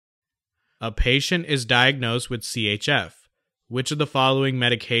A patient is diagnosed with CHF. Which of the following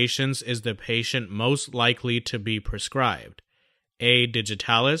medications is the patient most likely to be prescribed? A.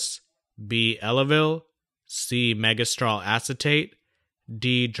 Digitalis, B. Elavil, C. Megestrol acetate,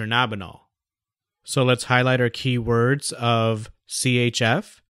 D. Dronabinol. So let's highlight our key words of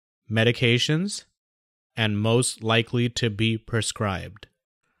CHF, medications, and most likely to be prescribed.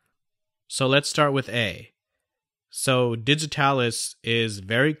 So let's start with A. So Digitalis is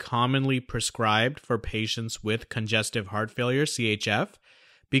very commonly prescribed for patients with congestive heart failure, CHF,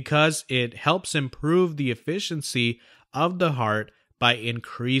 because it helps improve the efficiency of the heart by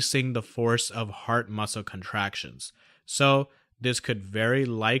increasing the force of heart muscle contractions. So this could very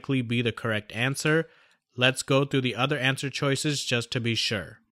likely be the correct answer. Let's go through the other answer choices just to be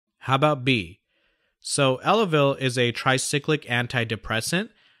sure. How about B? So Elavil is a tricyclic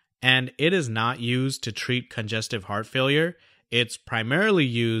antidepressant, and it is not used to treat congestive heart failure. It's primarily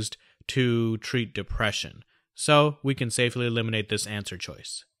used to treat depression. So we can safely eliminate this answer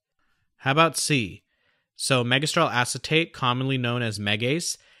choice. How about C? So Megestrol acetate, commonly known as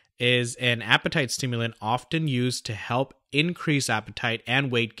Megace, is an appetite stimulant often used to help increase appetite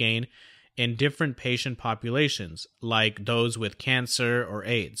and weight gain in different patient populations, like those with cancer or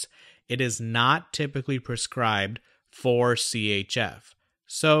AIDS. It is not typically prescribed for CHF.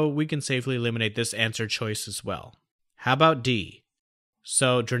 So we can safely eliminate this answer choice as well. How about D?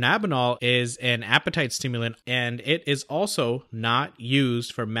 So dronabinol is an appetite stimulant, and it is also not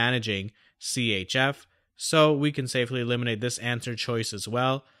used for managing CHF. So we can safely eliminate this answer choice as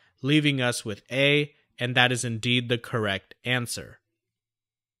well, leaving us with A, and that is indeed the correct answer.